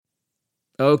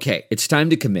Okay, it's time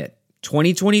to commit.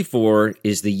 2024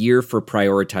 is the year for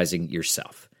prioritizing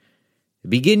yourself.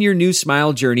 Begin your new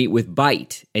smile journey with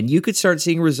Byte, and you could start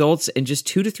seeing results in just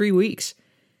 2 to 3 weeks.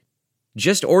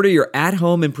 Just order your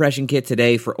at-home impression kit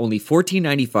today for only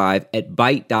 $14.95 at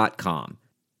Byte.com.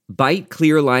 Byte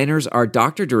clear liners are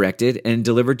doctor-directed and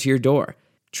delivered to your door.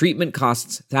 Treatment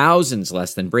costs thousands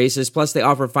less than braces, plus they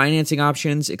offer financing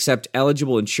options, accept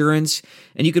eligible insurance,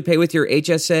 and you could pay with your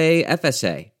HSA,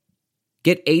 FSA.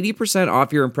 Get 80%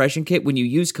 off your impression kit when you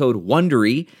use code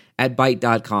WONDERY at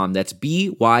Byte.com. That's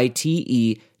BYTE.com.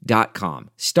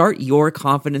 Start your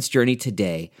confidence journey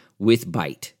today with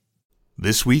Byte.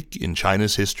 This week in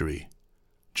China's history,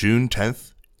 June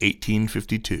 10th,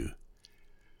 1852.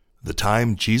 The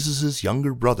time Jesus'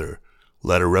 younger brother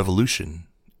led a revolution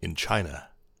in China.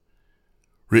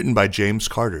 Written by James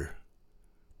Carter.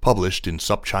 Published in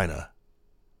SupChina.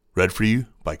 Read for you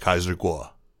by Kaiser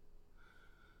Kuo.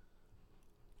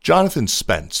 Jonathan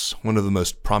Spence, one of the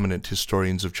most prominent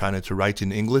historians of China to write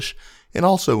in English, and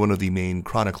also one of the main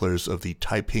chroniclers of the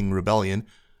Taiping Rebellion,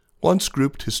 once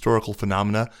grouped historical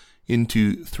phenomena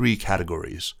into 3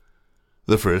 categories.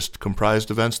 The first comprised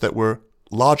events that were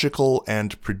logical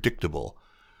and predictable.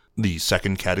 The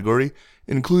second category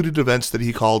included events that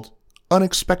he called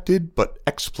unexpected but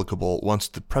explicable once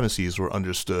the premises were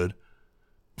understood.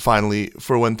 Finally,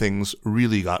 for when things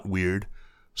really got weird,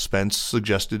 Spence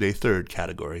suggested a third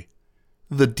category,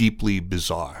 the deeply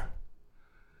bizarre.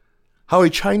 How a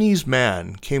Chinese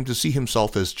man came to see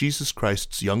himself as Jesus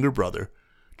Christ's younger brother,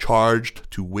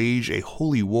 charged to wage a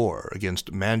holy war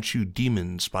against Manchu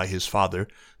demons by his father,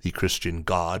 the Christian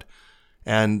God,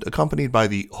 and accompanied by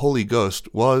the Holy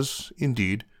Ghost, was,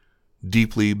 indeed,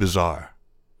 deeply bizarre.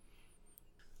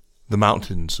 The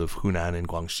mountains of Hunan and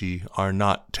Guangxi are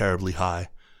not terribly high.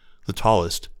 The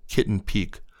tallest, Kitten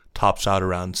Peak, tops out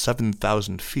around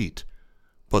 7,000 feet,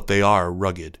 but they are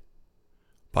rugged.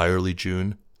 By early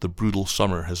June, the brutal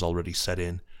summer has already set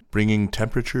in, bringing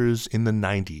temperatures in the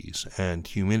 90s and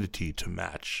humidity to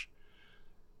match.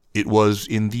 It was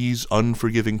in these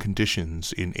unforgiving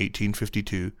conditions in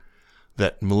 1852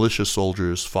 that militia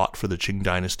soldiers fought for the Qing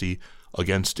dynasty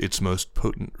against its most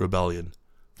potent rebellion,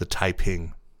 the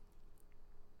Taiping.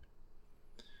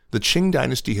 The Qing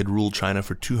dynasty had ruled China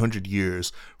for 200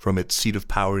 years from its seat of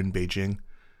power in Beijing.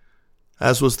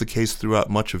 As was the case throughout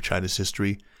much of China's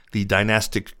history, the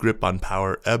dynastic grip on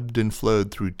power ebbed and flowed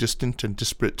through distant and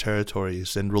disparate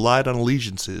territories and relied on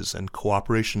allegiances and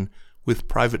cooperation with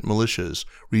private militias,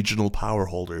 regional power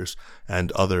holders,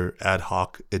 and other ad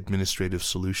hoc administrative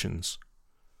solutions.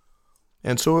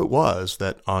 And so it was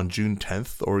that on June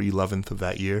 10th or 11th of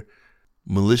that year,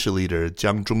 militia leader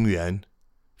Jiang Zhongyuan,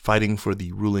 fighting for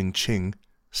the ruling Qing,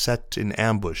 set in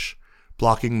ambush,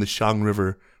 blocking the Xiang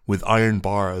River with iron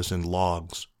bars and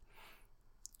logs.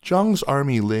 Zhang's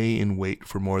army lay in wait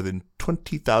for more than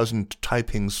 20,000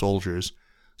 Taiping soldiers,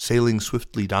 sailing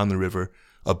swiftly down the river,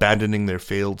 abandoning their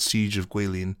failed siege of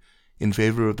Guilin in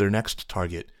favor of their next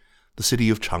target, the city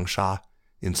of Changsha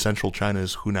in central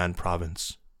China's Hunan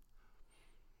province.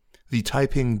 The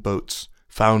Taiping boats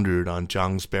foundered on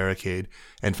Zhang's barricade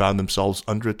and found themselves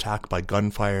under attack by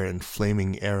gunfire and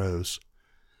flaming arrows.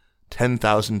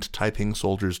 10,000 Taiping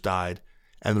soldiers died,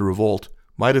 and the revolt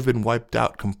might have been wiped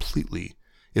out completely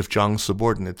if Zhang's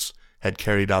subordinates had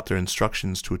carried out their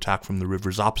instructions to attack from the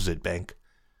river's opposite bank.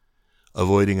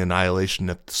 Avoiding annihilation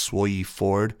at the Suoyi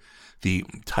Ford, the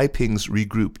Taipings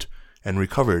regrouped and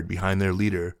recovered behind their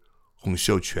leader, Hong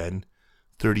Xiuquan,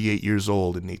 38 years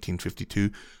old in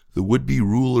 1852, the would-be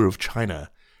ruler of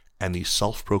China and the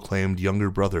self-proclaimed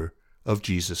younger brother of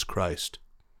Jesus Christ.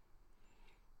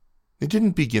 It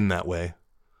didn't begin that way.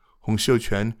 Hong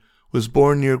Xiuquan was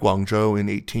born near Guangzhou in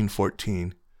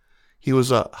 1814. He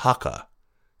was a Hakka,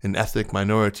 an ethnic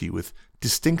minority with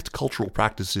distinct cultural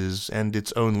practices and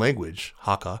its own language,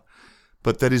 Hakka,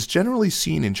 but that is generally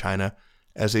seen in China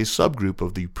as a subgroup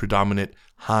of the predominant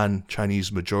Han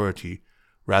Chinese majority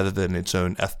rather than its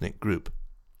own ethnic group.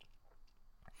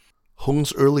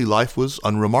 Hong's early life was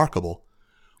unremarkable.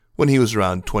 When he was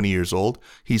around 20 years old,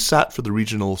 he sat for the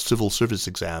regional civil service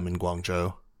exam in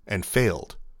Guangzhou and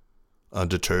failed.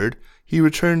 Undeterred, he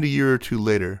returned a year or two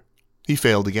later. He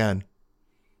failed again.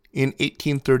 In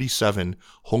 1837,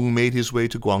 Hong made his way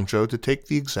to Guangzhou to take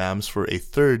the exams for a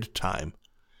third time,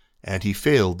 and he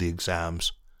failed the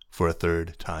exams for a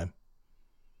third time.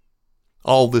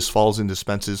 All this falls into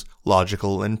Spence's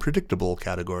logical and predictable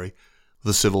category.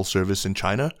 The civil service in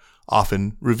China,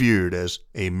 often revered as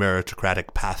a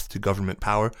meritocratic path to government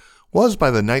power, was by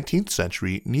the 19th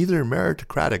century neither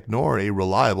meritocratic nor a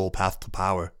reliable path to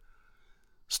power.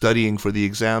 Studying for the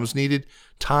exams needed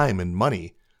time and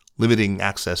money, limiting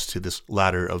access to this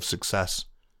ladder of success.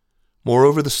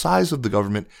 Moreover, the size of the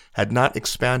government had not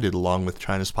expanded along with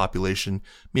China's population,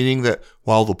 meaning that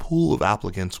while the pool of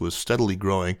applicants was steadily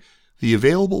growing, the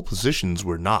available positions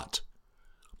were not.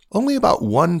 Only about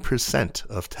 1%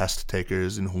 of test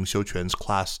takers in Hong Xiuquan's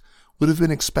class would have been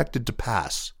expected to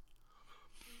pass.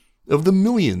 Of the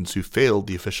millions who failed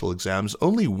the official exams,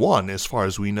 only one, as far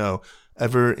as we know,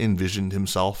 ever envisioned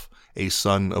himself a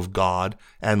son of God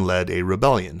and led a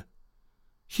rebellion.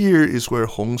 Here is where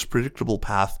Hong's predictable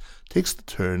path takes the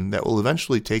turn that will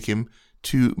eventually take him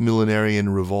to millenarian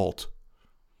revolt.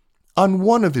 On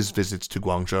one of his visits to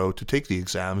Guangzhou to take the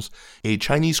exams, a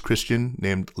Chinese Christian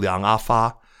named Liang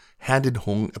Afa handed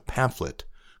Hong a pamphlet,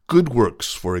 Good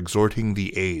Works for Exhorting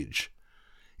the Age.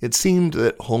 It seemed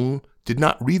that Hong did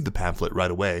not read the pamphlet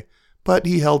right away, but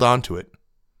he held on to it.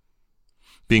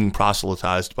 Being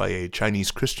proselytized by a Chinese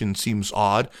Christian seems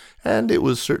odd, and it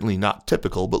was certainly not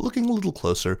typical, but looking a little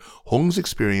closer, Hong's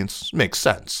experience makes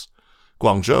sense.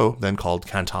 Guangzhou, then called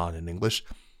Canton in English,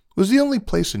 was the only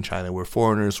place in China where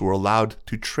foreigners were allowed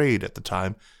to trade at the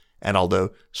time, and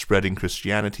although spreading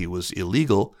Christianity was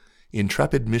illegal,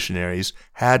 intrepid missionaries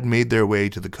had made their way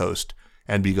to the coast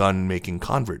and begun making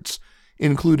converts,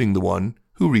 including the one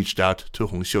who reached out to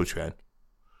Hong Xiuquan.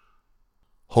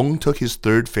 Hong took his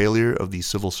third failure of the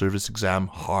civil service exam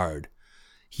hard.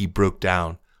 He broke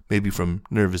down, maybe from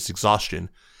nervous exhaustion,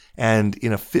 and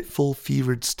in a fitful,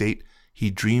 fevered state, he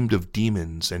dreamed of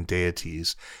demons and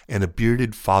deities and a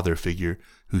bearded father figure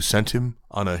who sent him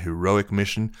on a heroic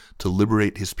mission to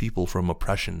liberate his people from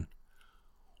oppression.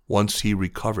 Once he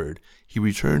recovered, he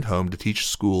returned home to teach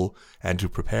school and to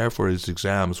prepare for his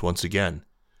exams once again.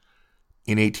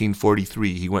 In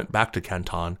 1843, he went back to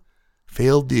Canton,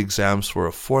 failed the exams for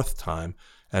a fourth time,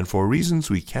 and for reasons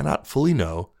we cannot fully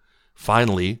know,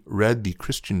 finally read the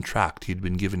Christian tract he had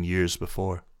been given years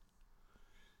before.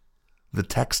 The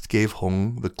text gave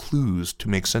Hong the clues to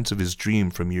make sense of his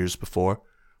dream from years before,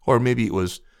 or maybe it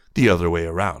was the other way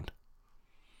around.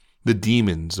 The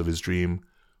demons of his dream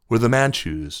were the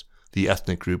Manchus, the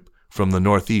ethnic group from the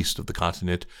northeast of the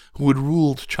continent who had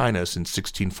ruled China since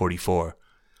 1644.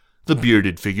 The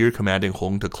bearded figure commanding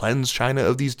Hong to cleanse China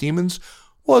of these demons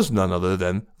was none other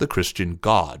than the Christian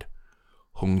God.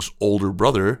 Hong's older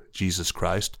brother, Jesus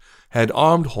Christ, had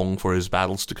armed Hong for his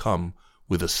battles to come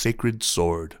with a sacred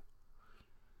sword.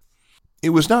 It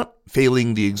was not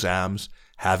failing the exams,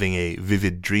 having a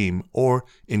vivid dream, or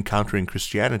encountering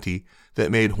Christianity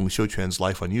that made Hong Xiuquan's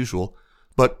life unusual,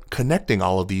 but connecting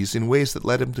all of these in ways that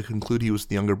led him to conclude he was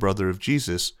the younger brother of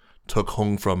Jesus took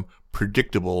Hong from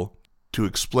predictable to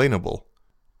explainable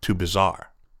to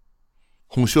bizarre.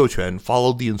 Hong Xiuquan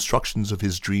followed the instructions of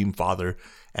his dream father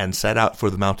and set out for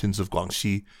the mountains of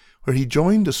Guangxi, where he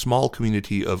joined a small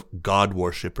community of God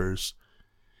worshippers.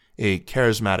 A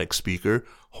charismatic speaker,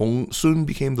 Hong soon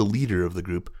became the leader of the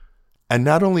group, and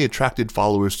not only attracted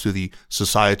followers to the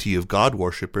Society of God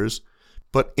worshippers,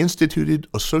 but instituted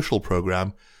a social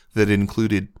program that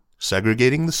included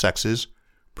segregating the sexes,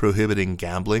 prohibiting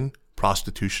gambling,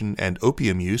 prostitution, and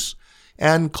opium use,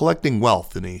 and collecting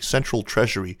wealth in a central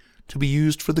treasury to be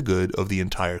used for the good of the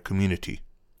entire community.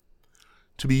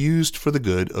 To be used for the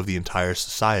good of the entire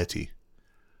society.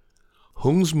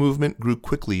 Hong's movement grew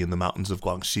quickly in the mountains of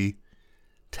Guangxi.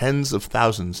 Tens of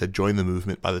thousands had joined the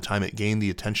movement by the time it gained the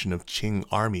attention of Qing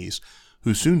armies,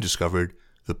 who soon discovered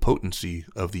the potency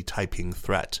of the Taiping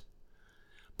threat.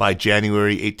 By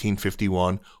January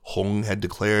 1851, Hong had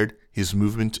declared his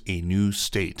movement a new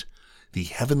state, the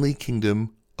Heavenly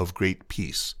Kingdom of Great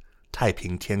Peace,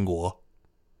 Taiping Tianguo.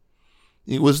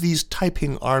 It was these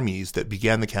Taiping armies that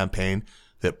began the campaign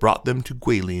that brought them to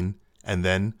Guilin and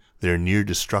then their near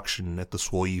destruction at the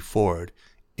Suoyi Ford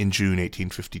in June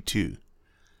 1852.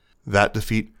 That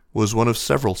defeat was one of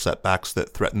several setbacks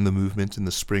that threatened the movement in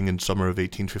the spring and summer of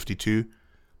 1852,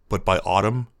 but by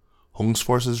autumn, Hong's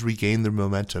forces regained their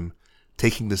momentum,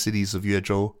 taking the cities of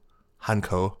Yuezhou,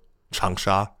 Hankou,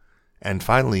 Changsha, and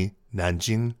finally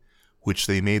Nanjing, which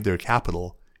they made their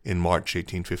capital in March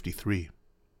 1853.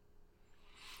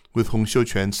 With Hong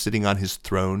Xiuquan sitting on his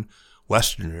throne,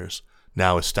 Westerners,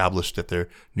 now established at their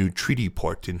new treaty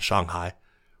port in Shanghai,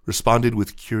 responded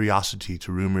with curiosity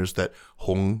to rumors that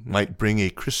Hong might bring a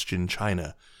Christian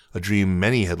China, a dream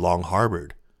many had long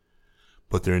harbored.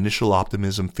 But their initial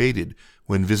optimism faded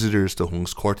when visitors to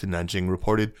Hong's court in Nanjing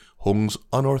reported Hong's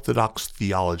unorthodox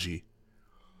theology.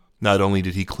 Not only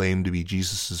did he claim to be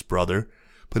Jesus' brother,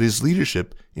 but his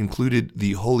leadership included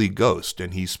the Holy Ghost,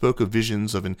 and he spoke of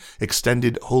visions of an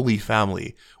extended Holy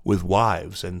Family with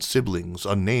wives and siblings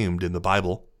unnamed in the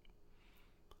Bible.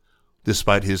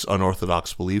 Despite his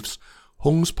unorthodox beliefs,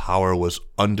 Hong's power was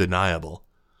undeniable.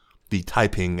 The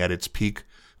Taiping, at its peak,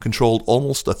 controlled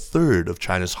almost a third of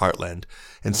China's heartland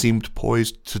and seemed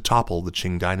poised to topple the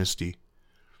Qing dynasty.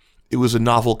 It was a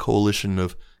novel coalition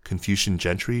of Confucian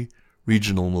gentry,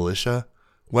 regional militia,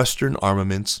 Western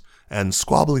armaments, and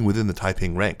squabbling within the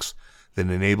Taiping ranks that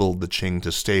enabled the Qing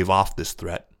to stave off this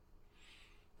threat,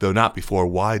 though not before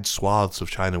wide swaths of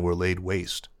China were laid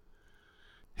waste.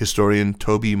 Historian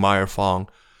Toby Meyer-Fong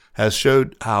has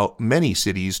showed how many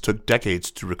cities took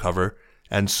decades to recover,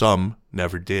 and some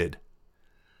never did.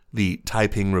 The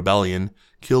Taiping Rebellion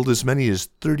killed as many as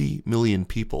 30 million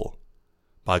people.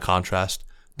 By contrast,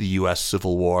 the U.S.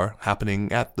 Civil War,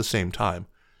 happening at the same time,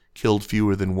 killed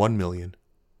fewer than 1 million.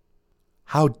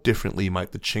 How differently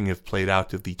might the Qing have played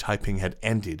out if the Taiping had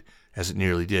ended, as it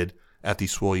nearly did, at the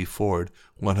Shuai Ford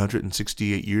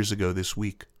 168 years ago this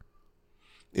week?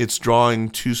 It's drawing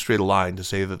too straight a line to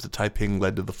say that the Taiping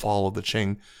led to the fall of the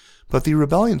Qing, but the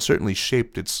rebellion certainly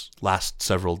shaped its last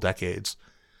several decades.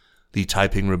 The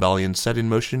Taiping Rebellion set in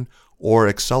motion, or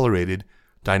accelerated,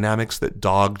 dynamics that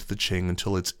dogged the Qing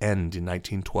until its end in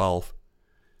 1912.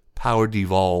 Power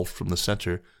devolved from the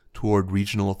center toward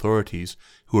regional authorities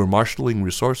who were marshaling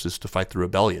resources to fight the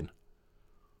rebellion.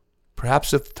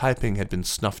 Perhaps if the Taiping had been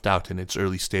snuffed out in its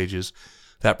early stages,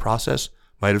 that process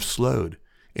might have slowed,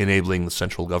 enabling the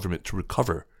central government to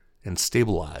recover and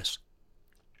stabilize.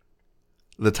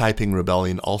 The Taiping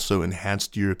Rebellion also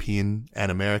enhanced European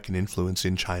and American influence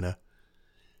in China.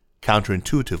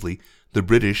 Counterintuitively, the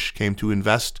British came to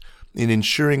invest in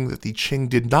ensuring that the Qing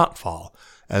did not fall,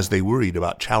 as they worried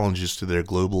about challenges to their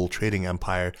global trading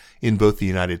empire in both the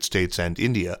United States and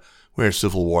India, where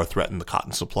civil war threatened the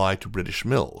cotton supply to British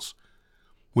mills.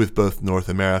 With both North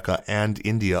America and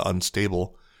India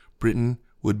unstable, Britain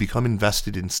would become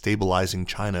invested in stabilizing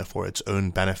China for its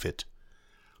own benefit.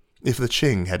 If the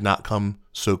Qing had not come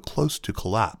so close to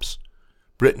collapse,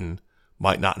 Britain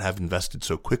might not have invested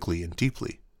so quickly and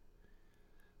deeply.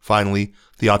 Finally,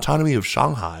 the autonomy of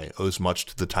Shanghai owes much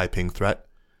to the Taiping threat.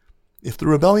 If the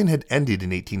rebellion had ended in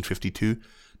 1852,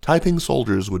 Taiping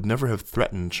soldiers would never have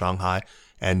threatened Shanghai,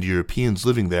 and Europeans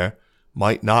living there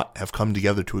might not have come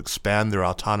together to expand their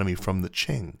autonomy from the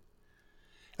Qing.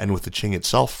 And with the Qing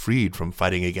itself freed from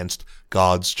fighting against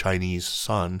God's Chinese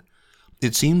son,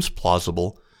 it seems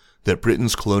plausible that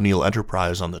Britain's colonial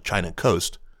enterprise on the China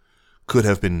coast could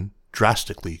have been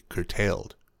drastically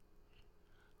curtailed.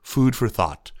 Food for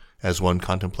thought as one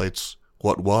contemplates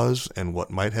what was and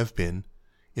what might have been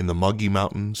in the muggy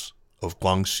mountains of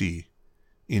Guangxi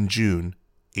in June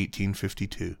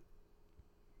 1852.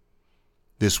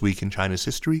 This Week in China's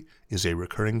History is a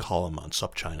recurring column on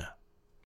SupChina.